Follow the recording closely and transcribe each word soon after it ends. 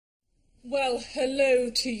Well,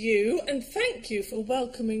 hello to you, and thank you for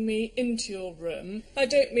welcoming me into your room. I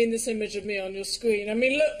don't mean this image of me on your screen. I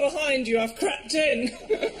mean, look behind you, I've crept in.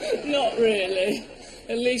 Not really.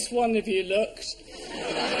 At least one of you looked.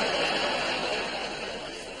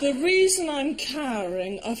 The reason I'm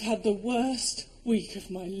cowering, I've had the worst week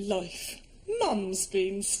of my life. Mum's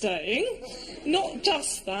been staying. Not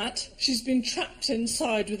just that, she's been trapped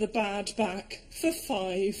inside with a bad back for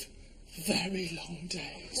 5 very long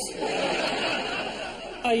days.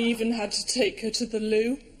 I even had to take her to the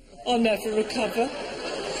loo. I'll never recover.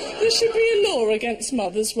 There should be a law against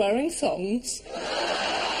mothers wearing thongs.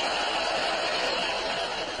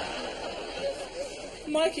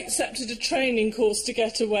 Mike accepted a training course to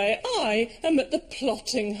get away. I am at the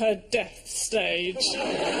plotting her death stage.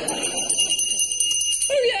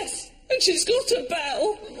 Oh yes, and she's got a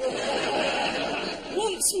bell.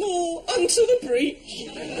 Once more, unto the breach.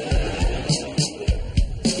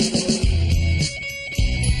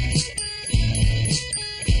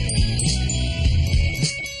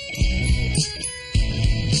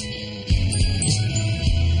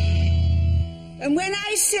 And when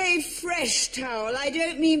I say fresh towel, I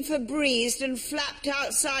don't mean Febrezed and flapped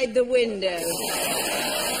outside the window.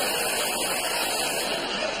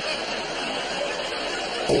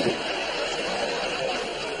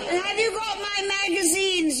 And have you got my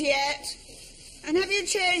magazines yet? And have you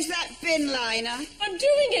changed that bin liner? I'm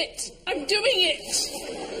doing it! I'm doing it!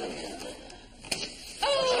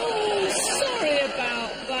 Oh, sorry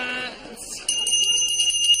about that.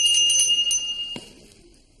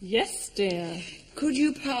 Yes, dear. Could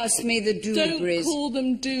you pass me the doobries? Don't call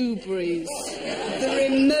them doobries. The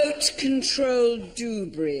remote-controlled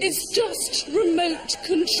doobries. It's just remote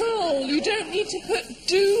control. You don't need to put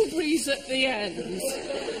doobries at the end.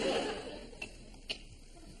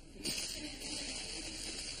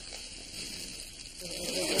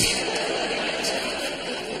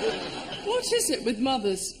 What is it with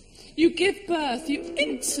mothers? You give birth, you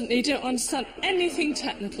instantly don't understand anything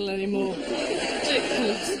technical anymore.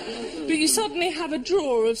 Ridiculous. But you suddenly have a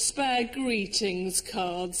drawer of spare greetings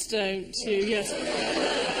cards, don't you? Yes.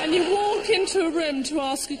 And you walk into a room to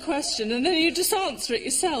ask a question, and then you just answer it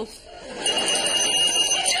yourself.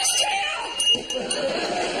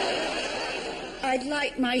 I'd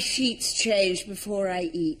like my sheets changed before I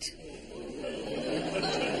eat.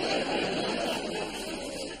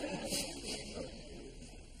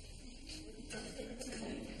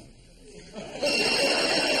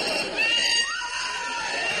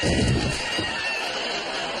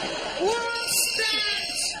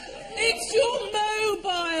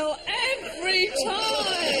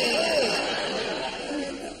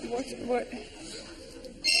 What?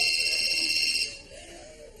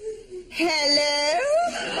 Hello?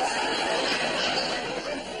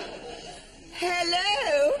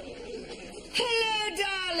 Hello? Hello,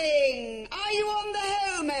 darling. Are you on the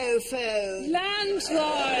homophone?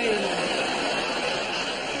 Landline.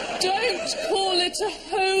 Don't call it a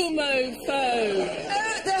homophone.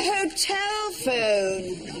 Oh, the hotel phone.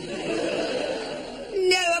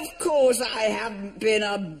 No, of course I haven't been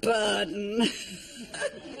a burden.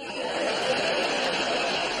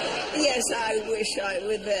 Yes, I wish I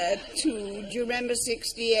were there, too. Do you remember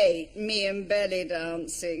 68? Me and belly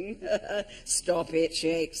dancing. Stop it,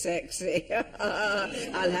 Shake Sexy.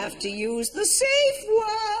 I'll have to use the safe one.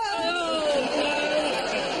 Oh,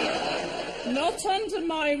 no. Not under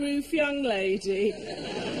my roof, young lady.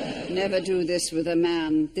 Never do this with a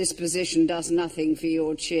man. This position does nothing for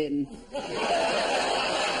your chin.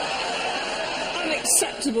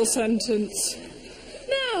 Unacceptable sentence.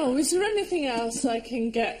 Now, is there anything else I can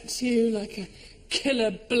get you, like a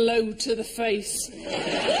killer blow to the face?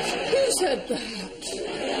 Who said that?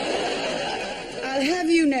 I'll have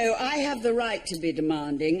you know, I have the right to be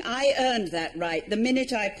demanding. I earned that right the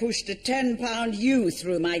minute I pushed a £10 U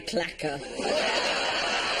through my clacker.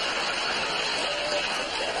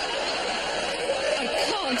 I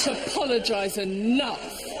can't apologise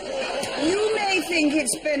enough. You may think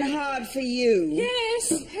it's been hard for you. Yes,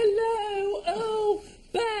 hello, oh,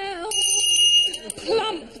 bell.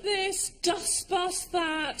 Plump this, dust bust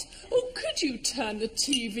that. Oh, could you turn the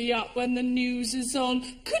TV up when the news is on?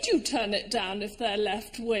 Could you turn it down if they're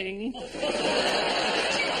left wing? Please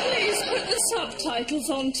put the subtitles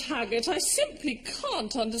on Taggart. I simply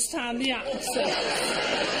can't understand the accent.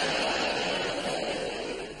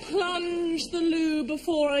 Plunge the loo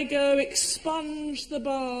before I go, expunge the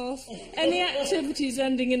bath. Any activities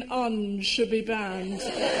ending in unge should be banned.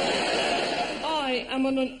 I am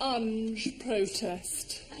on an unge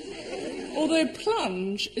protest. Although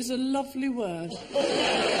plunge is a lovely word.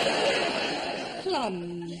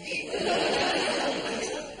 Plunge.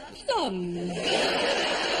 fun.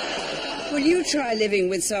 Will you try living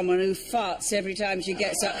with someone who farts every time she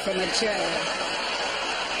gets up from a chair?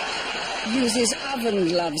 Uses oven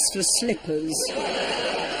gloves for slippers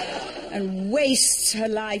and wastes her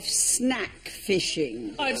life snack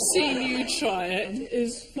fishing. I've seen you try it. It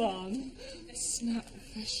is fun. Snack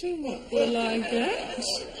fishing, what will I get?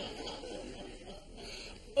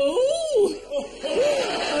 Oh! A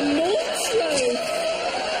malt loaf!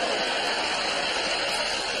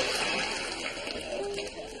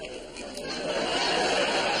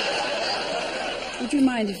 Would you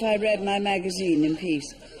mind if I read my magazine in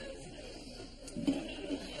peace?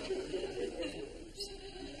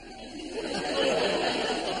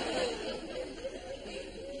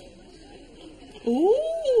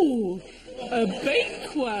 Ooh, a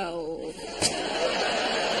Bakewell.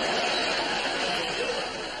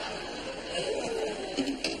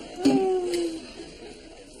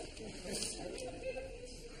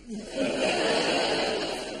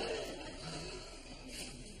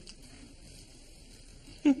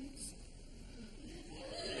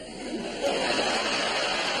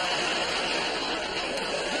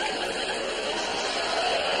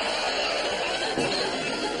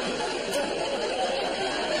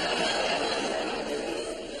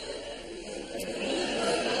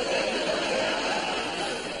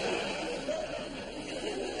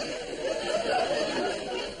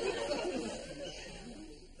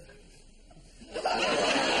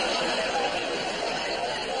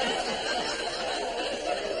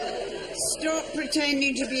 Stop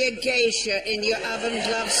pretending to be a geisha in your oven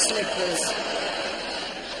glove slippers.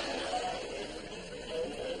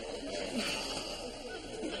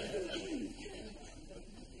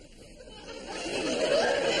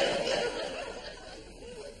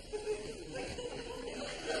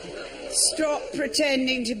 Stop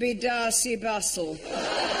pretending to be Darcy Bustle.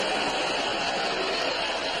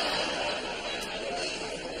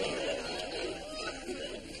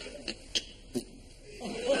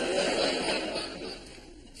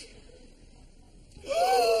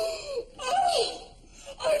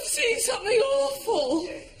 Something awful.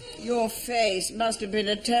 Your face must have been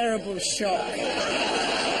a terrible shock.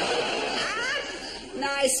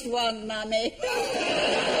 Nice one, Mummy.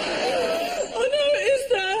 Oh, no, it is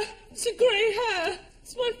there. It's a grey hair.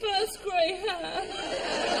 It's my first grey hair.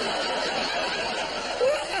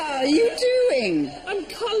 What are you doing? I'm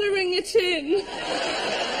colouring it in.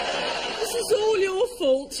 This is all your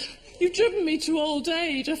fault. You've driven me to old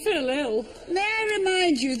age. I feel ill. May I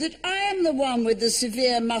remind you that I am the one with the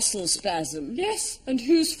severe muscle spasm? Yes, and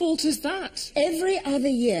whose fault is that? Every other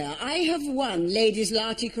year, I have won Ladies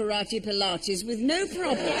Lati Karate Pilates with no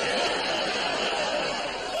problem.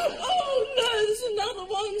 Oh, no, there's another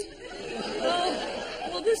one.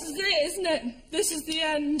 Well, this is it, isn't it? This is the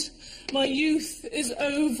end. My youth is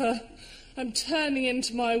over. I'm turning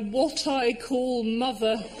into my what I call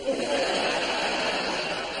mother.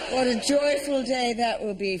 What a joyful day that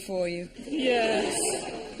will be for you. Yes.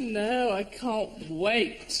 No, I can't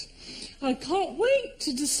wait. I can't wait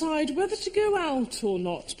to decide whether to go out or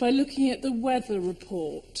not by looking at the weather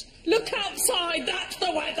report. Look outside, that's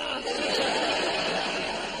the weather!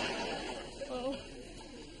 Oh,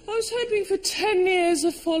 I was hoping for 10 years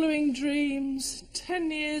of following dreams,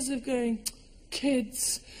 10 years of going,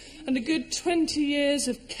 kids, and a good 20 years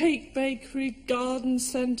of cake bakery, garden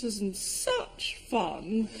centres and such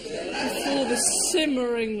fun before the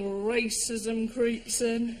simmering racism creeps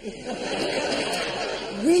in.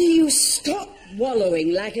 Will you stop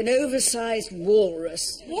wallowing like an oversized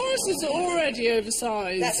walrus? Walrus is already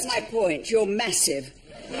oversized. That's my point. You're massive.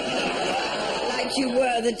 Like you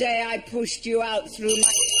were the day I pushed you out through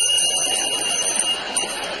my...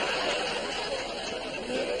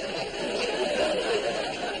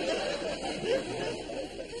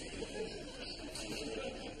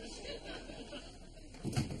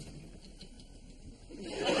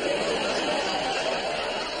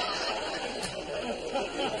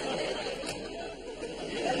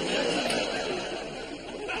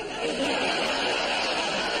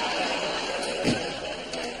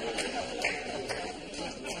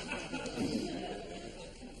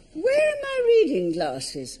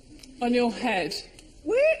 Glasses. On your head.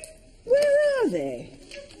 Where are they?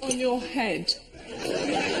 On your head.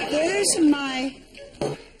 Where's my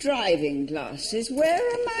driving glasses? Where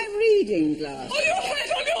are my reading glasses? On your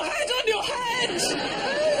head, on your head, on your head! Oh,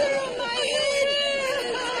 they're on my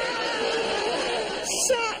head!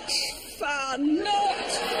 Such fun!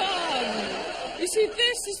 Not fun! You see,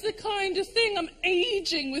 this is the kind of thing I'm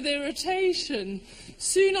aging with irritation.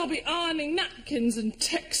 Soon I'll be ironing napkins and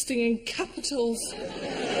texting in capitals.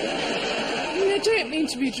 I mean, I don't mean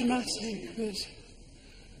to be dramatic, but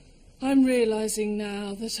I'm realising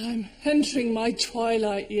now that I'm entering my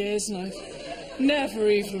twilight years and I've never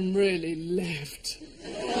even really lived.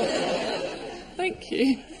 Thank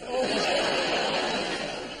you.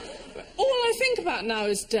 All I think about now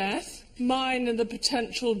is death, mine and the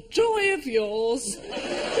potential joy of yours. Who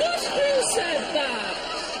said that?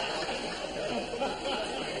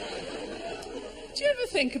 Do you ever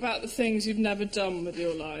think about the things you've never done with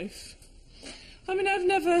your life? I mean, I've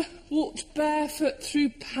never walked barefoot through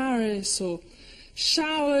Paris or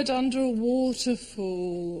showered under a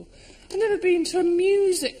waterfall. I've never been to a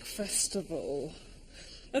music festival.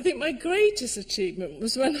 I think my greatest achievement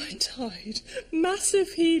was when I tied massive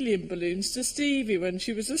helium balloons to Stevie when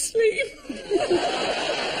she was asleep.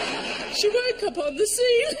 She woke up on the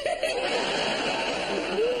ceiling.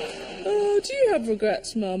 Oh, do you have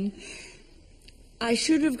regrets, Mum? I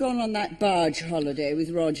should have gone on that barge holiday with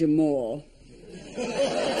Roger Moore.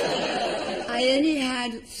 I only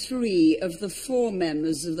had 3 of the 4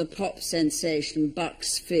 members of the pop sensation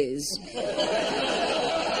Bucks Fizz.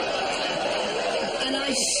 And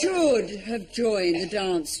I should have joined the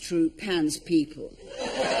dance troupe Pan's People.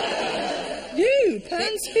 You,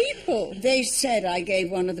 Pan's People? They said I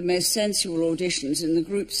gave one of the most sensual auditions in the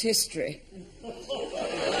group's history.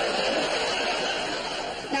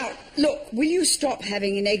 Now, look, will you stop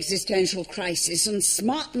having an existential crisis and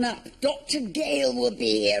smarten up? Dr. Gale will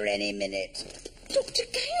be here any minute. Dr.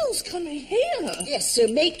 Gale's coming here? Yes, so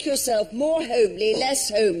make yourself more homely, less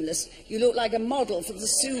homeless. You look like a model for the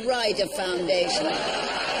Sue Ryder Foundation.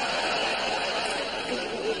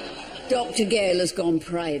 Dr. Gale has gone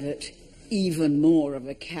private. Even more of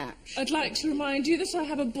a catch. I'd like to remind you that I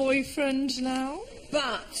have a boyfriend now.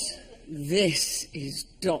 But this is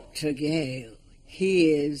Dr. Gale.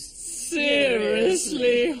 He is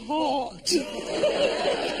seriously hot.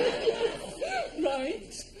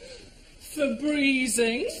 Right. For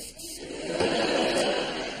breezing.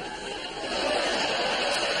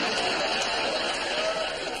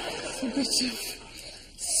 A bit of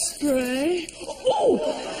spray. Oh,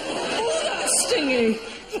 that's stingy.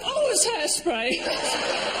 Oh, it's hairspray.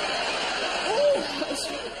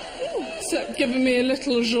 Except giving me a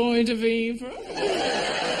little joie de vivre.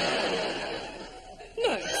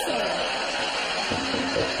 No, sorry.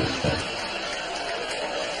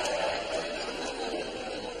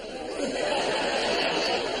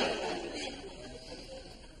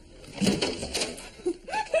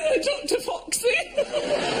 Dr. Foxy.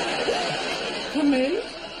 Come in.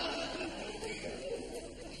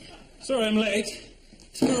 Sorry I'm late.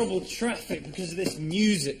 Terrible traffic because of this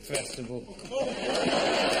music festival.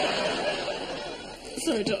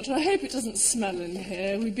 Sorry, Doctor, I hope it doesn't smell in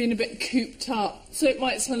here. We've been a bit cooped up, so it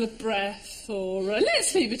might smell of breath, or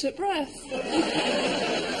let's leave it at breath.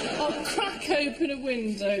 I'll crack open a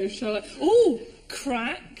window, shall I? Oh,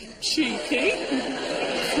 crack, cheeky,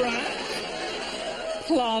 crack,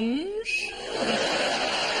 plunge,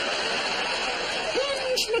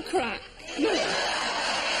 plunge my crack. No.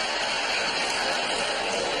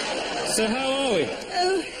 So how are we?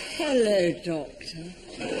 Oh, hello, Doctor.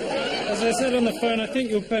 As I said on the phone, I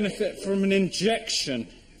think you'll benefit from an injection,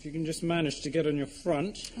 if you can just manage to get on your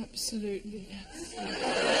front. Absolutely, yes.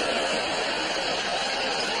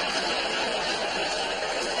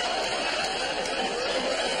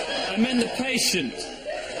 I meant the patient.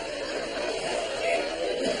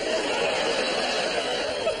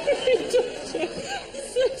 Doctor,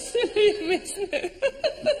 so silly, isn't it?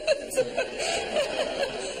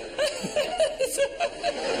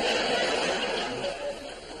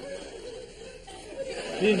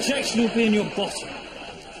 The injection will be in your bottom.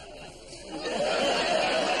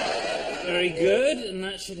 Very good, and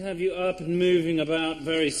that should have you up and moving about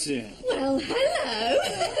very soon. Well, hello.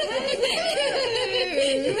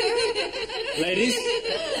 Ladies?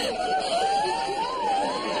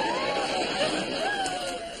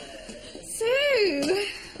 So,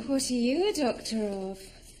 what are you a doctor of?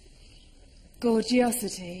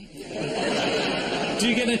 Gorgeosity. Do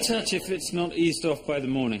you get a touch if it's not eased off by the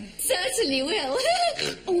morning? Certainly will.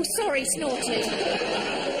 Oh, sorry, snorted.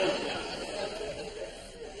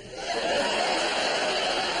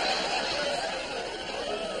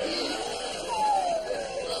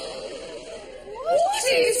 What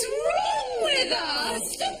is wrong with us?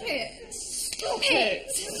 Stop it. Stop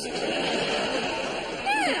it.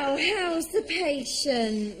 Now, how's the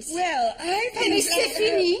patient? Well, Miss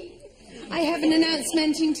Tiffany, I have an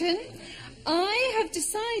announcementington. I have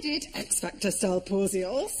decided... X Factor style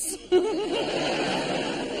pausios.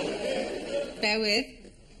 Bear with.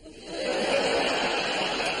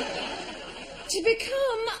 To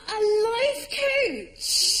become a life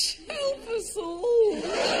coach. Help us all.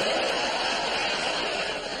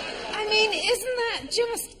 that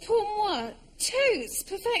just pour moi? Totes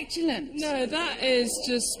perfectulent. No, that is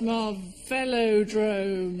just my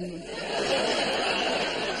velodrome.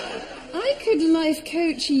 I could life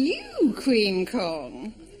coach you, Queen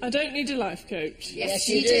Kong. I don't need a life coach. Yes,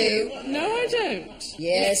 you do. No, I don't.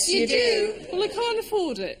 Yes, you do. Well, I can't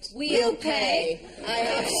afford it. We'll pay. I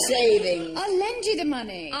have savings. I'll lend you the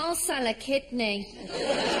money. I'll sell a kidney.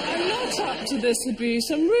 I'm not up to this abuse.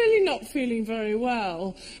 I'm really not feeling very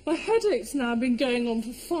well. My headache's now been going on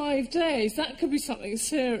for 5 days. That could be something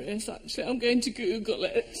serious, actually. I'm going to Google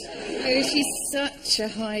it. Oh, she's such a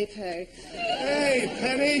hypo. Hey,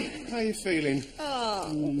 Penny. How you feeling?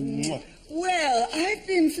 Oh. Well, I've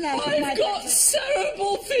been flat. I've got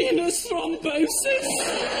cerebral venous thrombosis.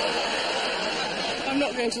 I'm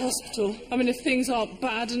not going to hospital. I mean, if things aren't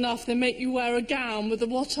bad enough, they make you wear a gown with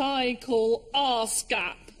what I call arse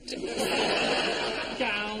gap.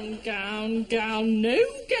 Gown, no gown there.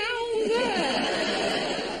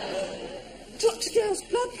 Dr. Gale's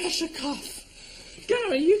blood pressure cuff.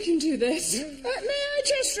 Gary, you can do this. May I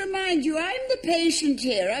just remind you, I'm the patient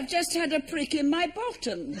here. I've just had a prick in my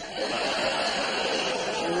bottom.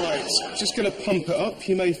 All right, just going to pump it up.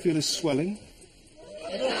 You may feel a swelling.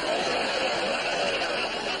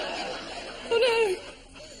 Oh, no.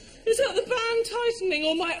 Is that the band tightening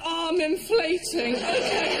or my arm inflating?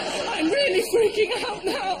 OK, I'm really freaking out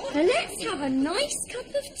now. Now let's have a nice cup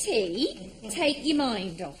of tea. Take your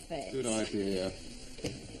mind off it. Good idea.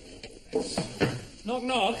 Knock,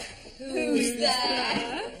 knock. Who's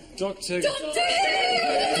there? Doctor. Doctor!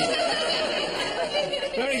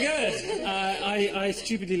 Very good. I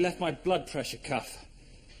stupidly left my blood pressure cuff.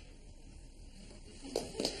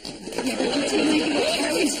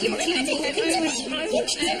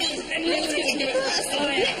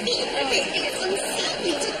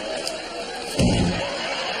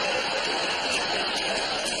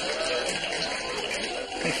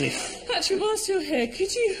 Thank you. Actually, whilst you're here,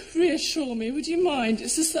 could you reassure me, would you mind?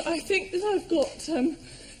 It's just that I think that I've got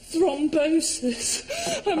thrombosis.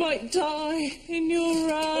 I might die in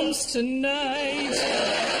your arms tonight.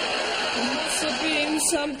 It must have been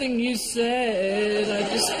something you said. I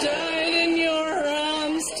just died in your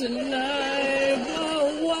arms tonight.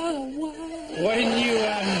 Whoa, whoa, whoa. Why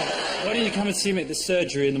don't you come and see me at the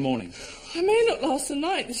surgery in the morning? I may not last the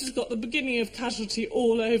night. This has got the beginning of casualty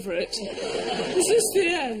all over it. Is this the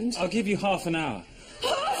end? I'll give you half an hour.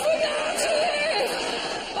 Half an hour to live!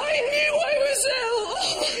 I knew I was ill!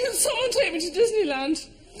 Oh, can someone take me to Disneyland?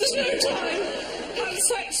 There's no time. Have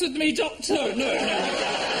sex with me, Doctor. No.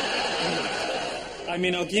 I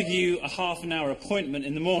mean, I'll give you a half an hour appointment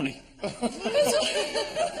in the morning. I thought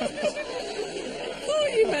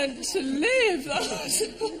you meant to live.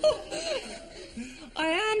 I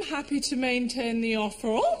am happy to maintain the offer.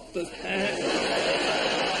 Look what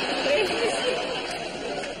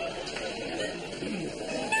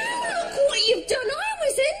you've done. I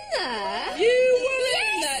was in there. You were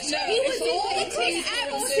in there. No, He was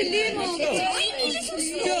absolutely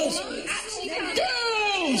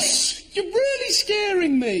Girls! You're really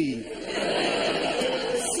scaring me.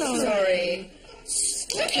 Sorry.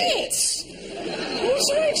 Stop it!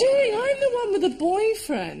 What am I doing? I'm the one with a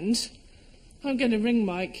boyfriend. I'm going to ring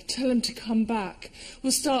Mike, tell him to come back.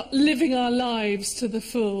 We'll start living our lives to the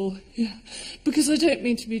full. Yeah, because I don't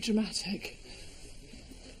mean to be dramatic.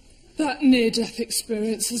 That near-death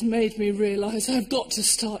experience has made me realise I've got to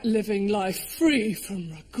start living life free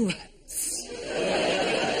from regrets.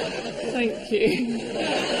 Thank you.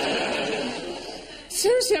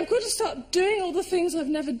 Seriously, I've got to start doing all the things I've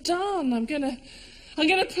never done. I'm going to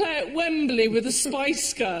play at Wembley with the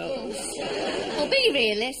Spice Girls. Well, be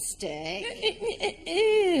realistic.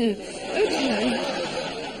 Okay.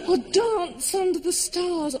 I'll dance under the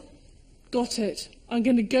stars. Got it. I'm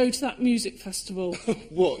going to go to that music festival.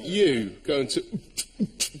 What, you? Going to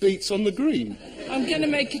Beats on the Green? I'm going to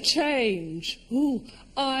make a change. Ooh,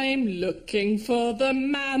 I'm looking for the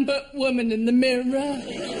man but woman in the mirror.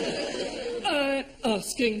 I'm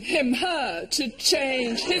asking him, her, to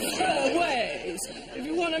change his, her ways. If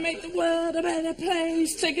you want to make the world a better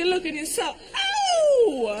place, take a look at yourself.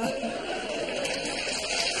 Ow!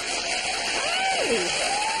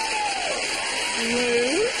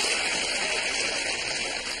 Rude.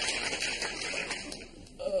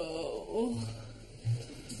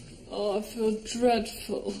 Oh, I feel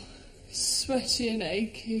dreadful, sweaty and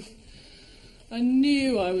achy. I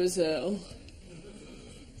knew I was ill.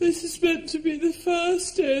 This is meant to be the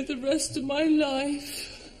first day of the rest of my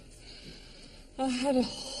life. I had a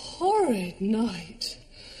horrid night.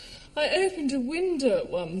 I opened a window at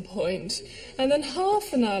one point, and then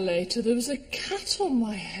half an hour later there was a cat on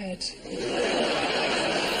my head.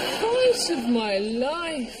 5 night of my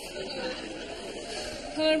life.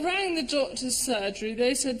 And I rang the doctor's surgery.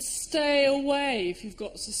 They said, stay away if you've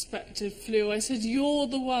got suspected flu. I said, you're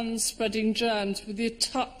the one spreading germs with your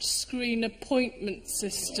touch-screen appointment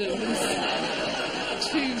systems.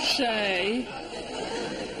 Touché.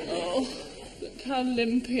 Oh, look how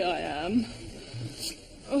limpy I am.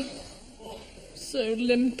 Oh, so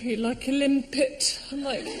limpy, like a limpet.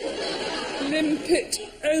 Like limpet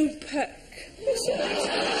OPEC.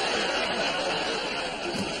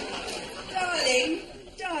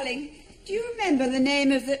 Darling, do you remember the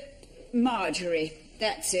name of the... Marjorie,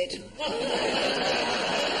 that's it.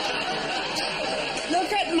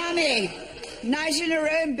 Look at Mummy. Nice in her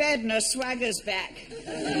own bed and her swagger's back.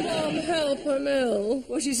 Mum, help, I'm ill.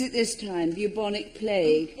 What is it this time? Bubonic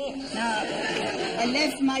plague? Now, I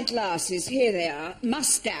left my glasses. Here they are.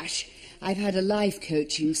 Moustache. I've had a life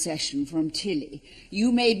coaching session from Tilly.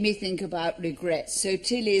 You made me think about regrets, so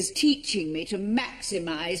Tilly's teaching me to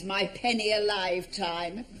maximise my penny alive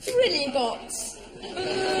time. Really, Box?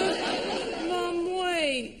 Mum,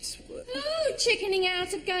 wait. Oh, chickening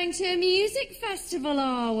out of going to a music festival,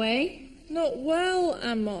 are we? Not well,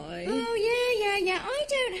 am I? Oh, yeah. I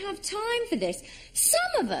don't have time for this.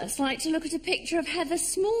 Some of us like to look at a picture of Heather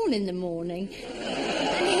Small in the morning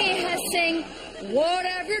and hear her sing, "What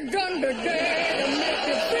have you done today to make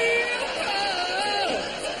you feel good?"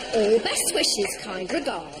 All best wishes, kind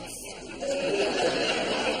regards.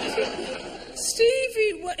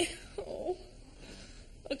 Stevie, wait. Oh,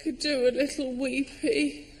 I could do a little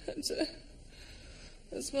weepy.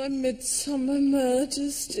 That's my Midsummer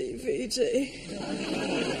Murders DVD.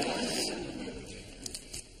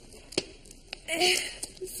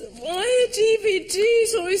 So why are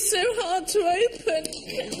DVDs always so hard to open?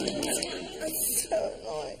 That's so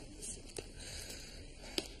nice.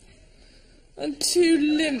 I'm too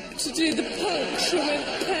limp to do the puncture with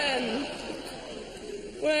pen.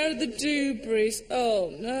 Where are the dooberries?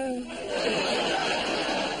 Oh, no.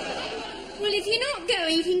 Well, if you're not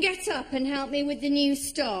going, you can get up and help me with the new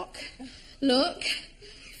stock. Look,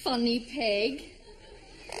 funny pig.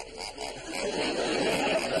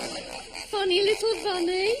 Funny little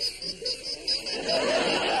bunny.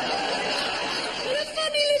 And a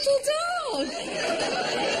funny little dog.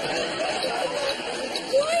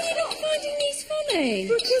 Why are you not finding these funny?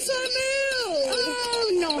 Because I'm ill. Oh,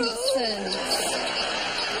 nonsense.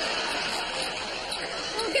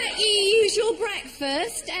 I'll get you usual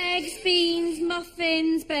breakfast. Eggs, beans,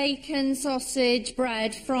 muffins, bacon, sausage,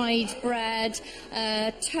 bread, fried bread,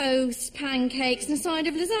 toast, pancakes and a side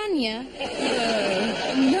of lasagna.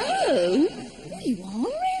 No? Well, you are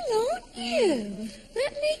real, aren't you?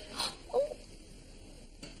 Let me... Oh.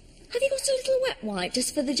 Have you got a little wet wipe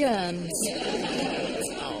just for the germs?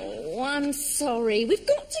 Oh, I'm sorry. We've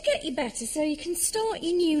got to get you better so you can start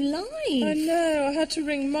your new life. I know. I had to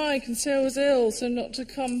ring Mike and say I was ill so not to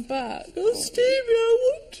come back. Oh, Stevie, I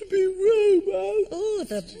want to be romance. Oh,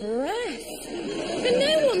 the breath. And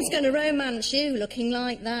no one's going to romance you looking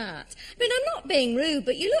like that. I mean, I'm not being rude,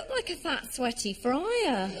 but you look like a fat, sweaty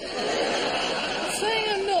friar. Saying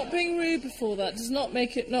I'm not being rude before that does not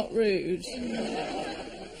make it not rude.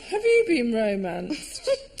 Have you been romanced?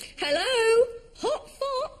 Hello? Hot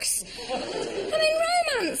fox? I mean,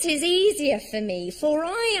 romance is easier for me, for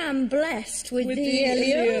I am blessed with the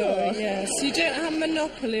allure. Yes, you don't have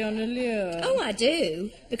monopoly on allure. Oh, I do,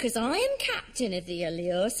 because I am captain of the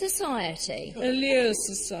Allure Society. Allure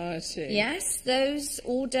Society? Yes, those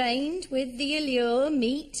ordained with the allure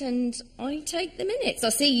meet and I take the minutes. I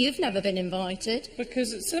see you've never been invited.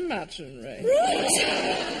 Because it's imaginary. Right.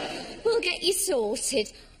 We'll get you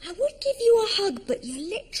sorted. I would give you a hug, but you're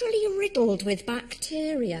literally riddled with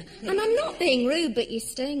bacteria. And I'm not being rude, but you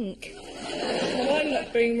stink. Well, I'm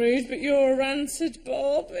not being rude, but you're a rancid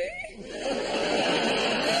Barbie.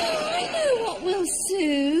 Oh, I know what will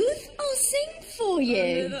soothe. I'll sing for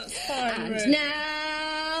you. Oh, no, that's fine, And Ruth.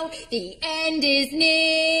 now the end is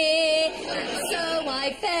near, and so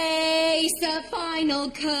I face the final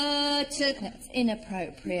curtain. That's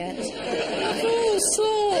inappropriate. Oh,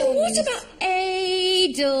 songs. What about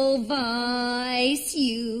Edelweiss?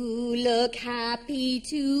 You look happy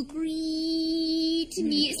to greet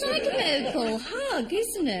me. It's like a vocal hug,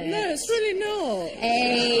 isn't it? No, it's really not.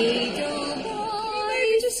 Edelweiss.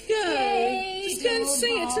 Maybe just go. Just go and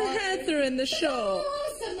sing it to Heather in the shop.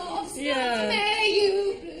 Yeah.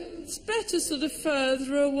 It's better sort of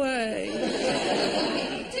further away.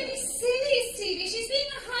 Don't be silly, Stevie. She's being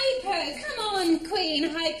a hypo. Come on, Queen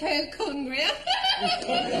Hypochondria.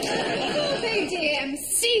 BDM,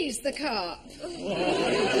 seize the cup.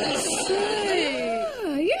 Say.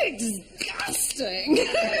 Oh, you're disgusting.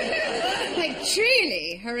 Like,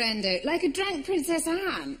 truly, her Miranda, like a drunk Princess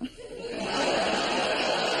Anne.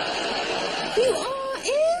 You are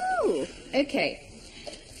ill. Okay.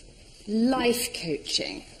 Life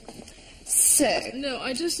coaching. So... No,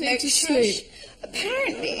 I just need to shush. sleep.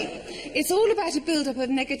 Apparently, it's all about a build-up of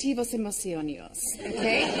negativos emociones,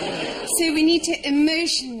 okay? So we need to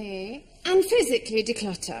emotionally and physically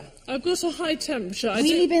declutter. I've got a high temperature.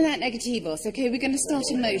 Really been that negativos, okay? We're going to start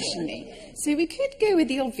emotionally. So we could go with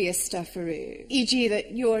the obvious stuff, Aru. E.g.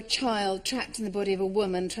 that you're a child trapped in the body of a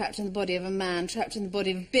woman, trapped in the body of a man, trapped in the body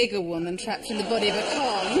of a bigger woman, trapped in the body of a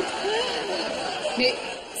con. No,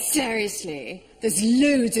 seriously, there's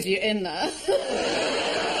loads of you in there.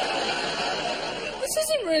 This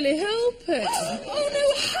isn't really helping. Oh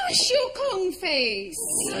no, hush your Kong face.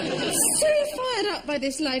 I'm so fired up by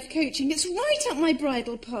this life coaching. It's right up my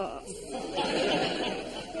bridle path. Now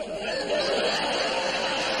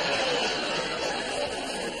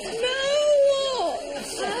what?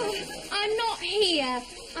 Oh, I'm not here.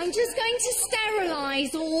 I'm just going to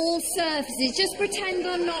sterilise all surfaces. Just pretend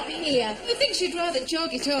I'm not here. I think she'd rather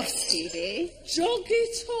jog it off, Stevie. Jog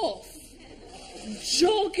it off.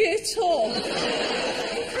 Jog it off.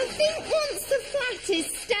 I think once the flat is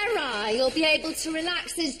sterile, you'll be able to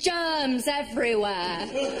relax. There's germs everywhere.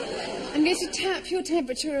 I'm going to tap your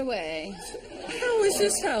temperature away. How is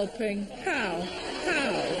this helping? How?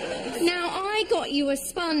 Now, I got you a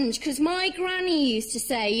sponge because my granny used to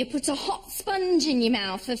say you put a hot sponge in your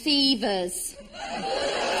mouth for fevers.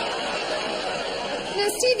 Now,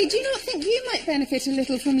 Stevie, do you not think you might benefit a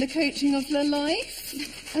little from the coaching of the life?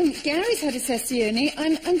 Gary's had a sessione.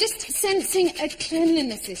 I'm just sensing a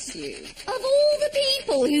cleanliness issue. Of all the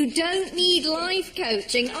people who don't need life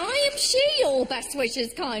coaching, I am she your best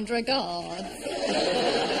wishes, kind regards.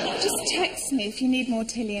 Just text me if you need more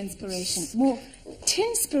Tilly inspiration. More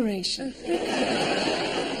tinspiration.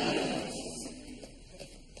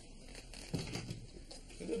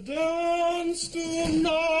 Dance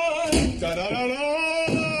tonight,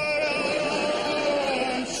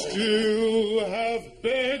 still have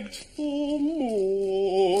begged for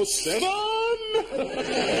more. 7.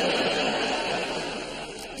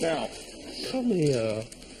 Now, come here.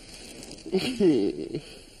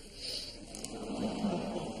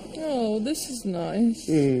 Oh, this is nice.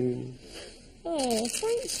 Oh,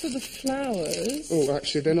 thanks for the flowers. Oh,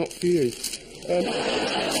 actually, they're not for you.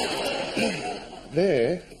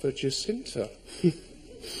 They're for Jacinta.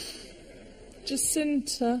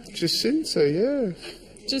 Jacinta. Jacinta, yeah.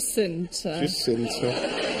 Jacinta. Jacinta.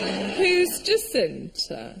 Who's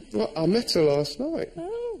Jacinta? Well, I met her last night.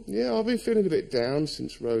 Oh. Yeah, I've been feeling a bit down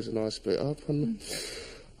since Rose and I split up, and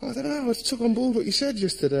I don't know, I took on board what you said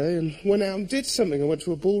yesterday and went out and did something. I went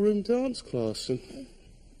to a ballroom dance class and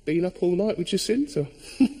been up all night with Jacinta.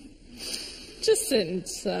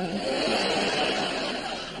 Jacinta.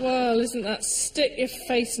 Well, isn't that stick your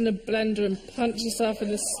face in a blender and punch yourself in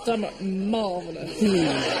the stomach marvellous?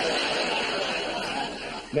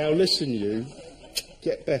 Now listen, you.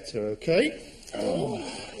 Get better, okay? Oh.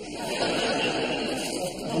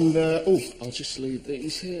 And, I'll just leave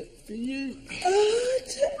these here for you.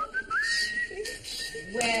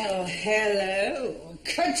 Well, hello.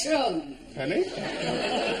 Ka-chung. Penny?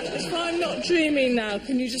 If I'm not dreaming now,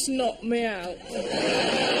 can you just knock me out?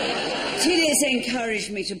 Tilly's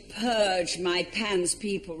encouraged me to purge my Pan's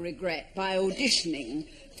People regret by auditioning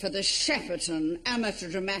for the Shepperton Amateur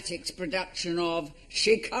Dramatics production of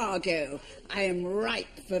Chicago. I am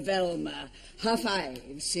ripe for Velma. Her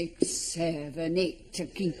 5, 6, 7, 8.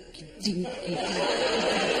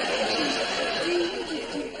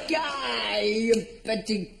 Guy. No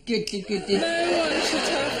one should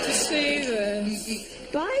have to see this.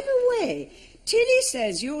 By the way, Tilly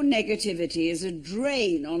says your negativity is a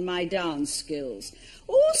drain on my dance skills.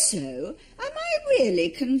 Also, am I really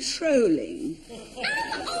controlling?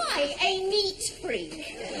 Am I a neat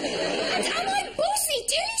freak? And am I bossy?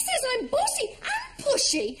 Tilly says I'm bossy and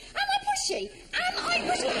pushy. Am I pushy? Am I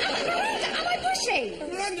pushy? Am I pushy?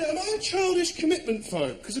 Miranda, am I a childish commitment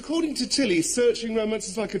phobe? Because according to Tilly, searching romance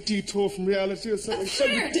is like a detour from reality or something so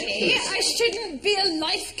Apparently, ridiculous. I shouldn't be a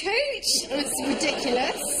life coach. That's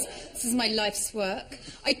ridiculous. This is my life's work.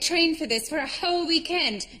 I trained for this for a whole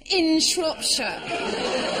weekend in Shropshire.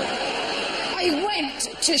 I went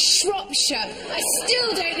to Shropshire. I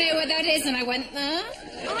still don't know where that is, and I went there.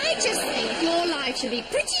 I just think your life should be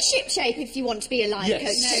pretty shipshape if you want to be a life coach.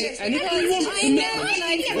 Yes. And if you want I know, and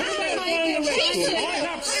I can have my coach. I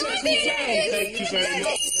have settled down, thank you very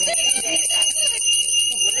much.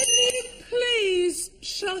 Please,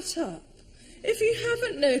 shut up. If you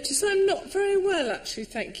haven't noticed, I'm not very well, actually.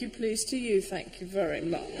 Thank you, please, to you. Thank you very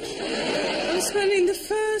much. I'm spending the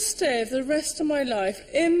first day of the rest of my life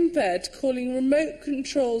in bed calling remote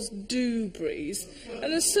controls doobies.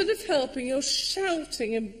 And instead of helping, you're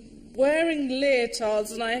shouting and wearing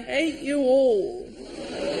leotards, and I hate you all.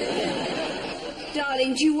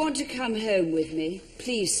 Darling, do you want to come home with me?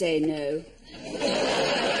 Please say no.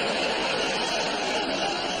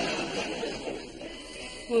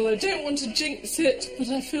 Well, I don't want to jinx it, but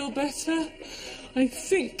I feel better. I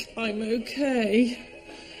think I'm okay.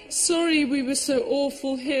 Sorry we were so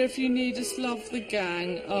awful. Here if you need us, love the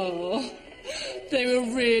gang. Oh, they were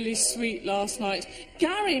really sweet last night.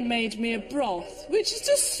 Gary made me a broth, which is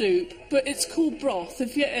just soup, but it's called broth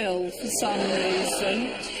if you're ill for some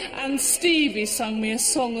reason. And Stevie sung me a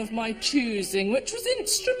song of my choosing, which was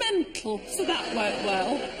instrumental, so that went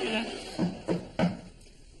well. Yeah.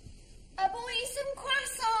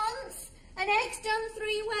 An egg's done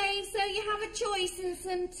 3 ways, so you have a choice and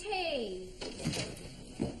some tea.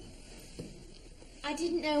 I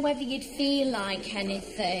didn't know whether you'd feel like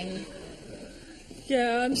anything.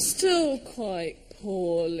 Yeah, I'm still quite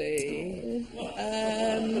poorly.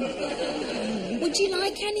 Would you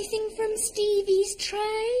like anything from Stevie's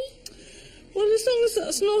tray? Well, as long as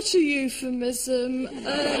that's not a euphemism,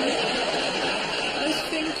 I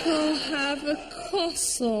think I'll have a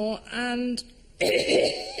croissant and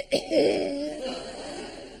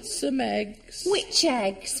some eggs. Which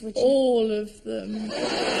eggs would you... All of them.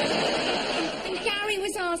 And Gary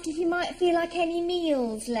was asked if you might feel like any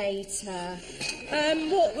meals later.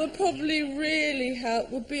 What would probably really help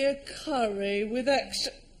would be a curry with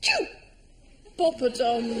extra...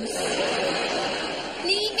 poppadoms.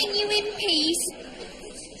 Leaving you in peace.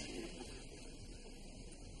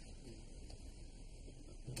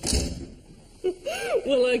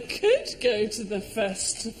 Well, I could go to the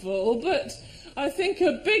festival, but I think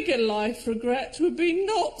a bigger life regret would be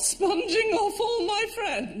not sponging off all my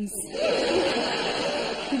friends.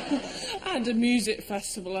 And a music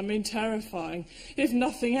festival, I mean, terrifying. If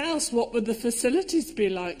nothing else, what would the facilities be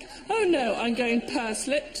like? Oh no, I'm going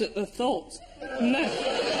purse-lipped at the thought. No.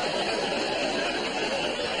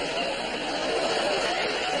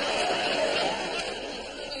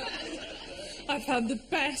 I've had the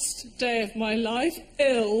best day of my life,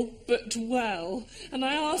 ill but well, and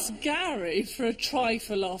I asked Gary for a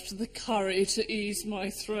trifle after the curry to ease my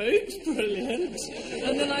throat. Brilliant.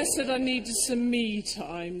 And then I said I needed some me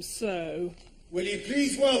time, so... Will you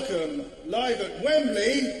please welcome, live at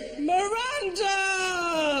Wembley, Miranda!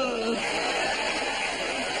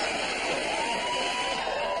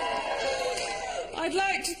 I'd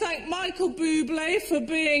like to thank Michael Bublé for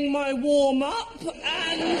being my warm-up,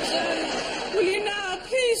 and will you now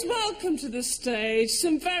please welcome to the stage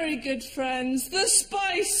some very good friends, the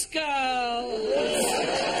Spice Girls.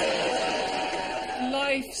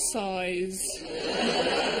 Life size.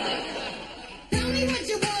 Tell me what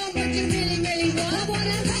you want, what you really, really want. I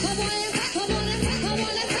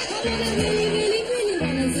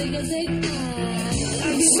wanna zig a zig.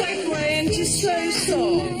 And segue into So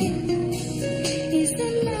Song. Is the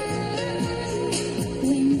love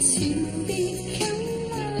when two become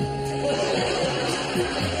love?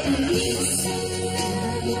 It's so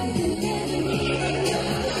love.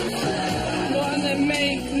 Wanna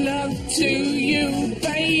make love to you,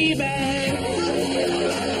 baby.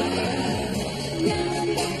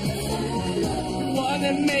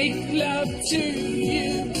 Wanna make love to you,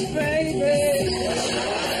 baby.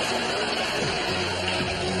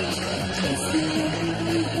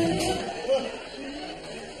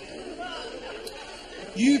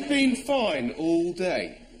 You've been fine all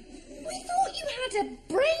day. We thought you had a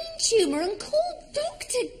brain tumour and called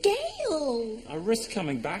Dr. Gale. I risk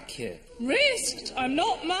coming back here. Risked? I'm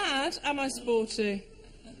not mad. Am I sporty?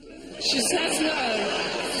 She says no.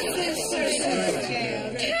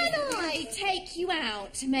 Can I take you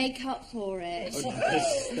out to make up for it?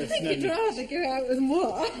 You'd rather go out with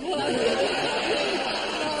what?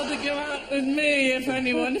 Rather go out with me, if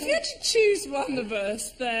anyone. If you had to choose one of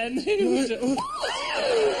us, then who would it?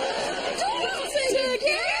 Dr.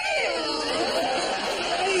 Gale!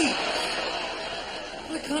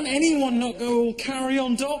 Why can't anyone not go all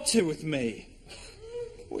carry-on doctor with me?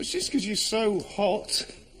 Well, it's just because you're so hot.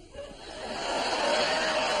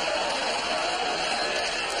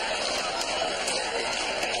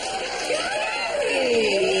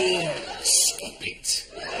 Stop it.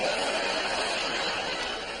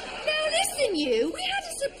 Now listen, you. We had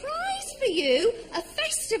a surprise for you. A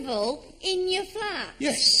festival in your flat.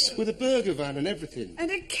 Yes, with a burger van and everything.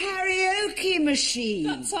 And a karaoke karaoke machine.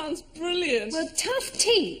 That sounds brilliant. Well, tough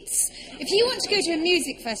teats. If you want to go to a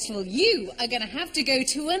music festival, you are going to have to go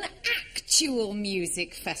to an actual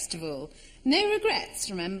music festival. No regrets,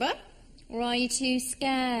 remember? Or are you too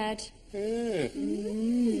scared? No,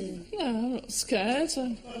 I'm not scared.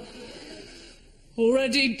 I'm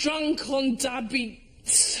already drunk on dabbies.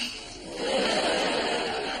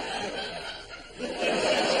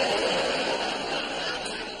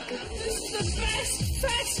 This is the best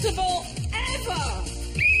festival ever!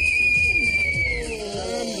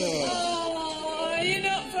 Oh, you're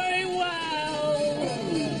not very well.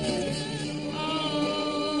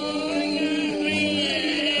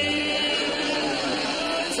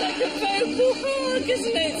 It's like a vocal hug,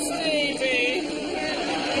 isn't it, Stevie?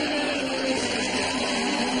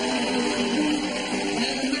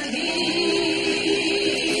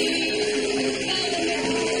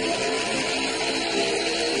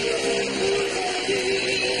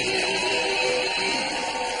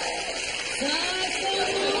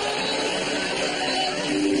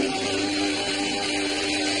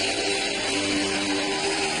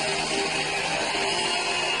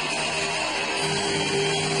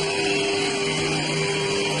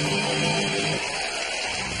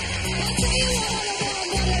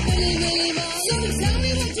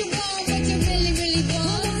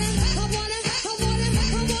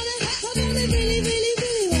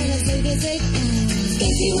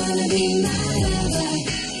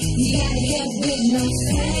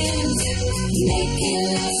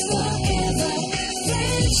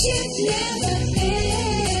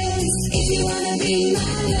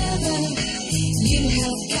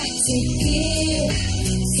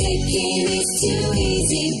 Taking is too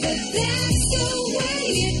easy.